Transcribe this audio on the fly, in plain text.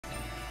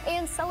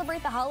And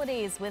celebrate the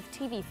holidays with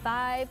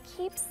TV5.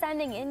 Keep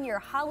sending in your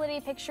holiday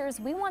pictures.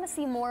 We want to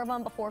see more of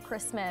them before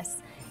Christmas.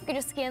 You can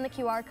just scan the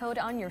QR code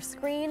on your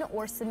screen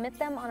or submit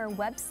them on our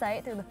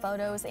website through the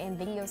Photos and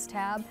Videos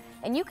tab.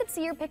 And you can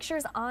see your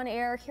pictures on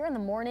air here in the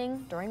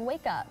morning during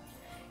Wake Up.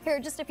 Here are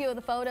just a few of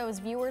the photos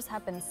viewers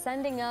have been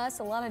sending us.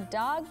 A lot of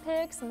dog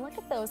pics, and look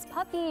at those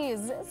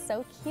puppies. It's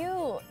so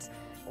cute.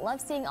 Love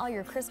seeing all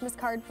your Christmas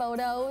card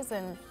photos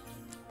and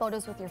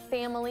photos with your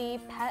family,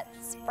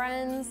 pets,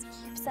 friends.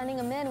 Keep sending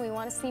them in. We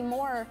want to see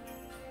more.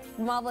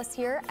 From all of us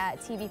here at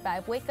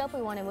TV5 Wake Up,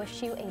 we want to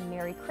wish you a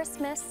Merry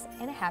Christmas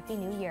and a Happy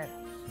New Year.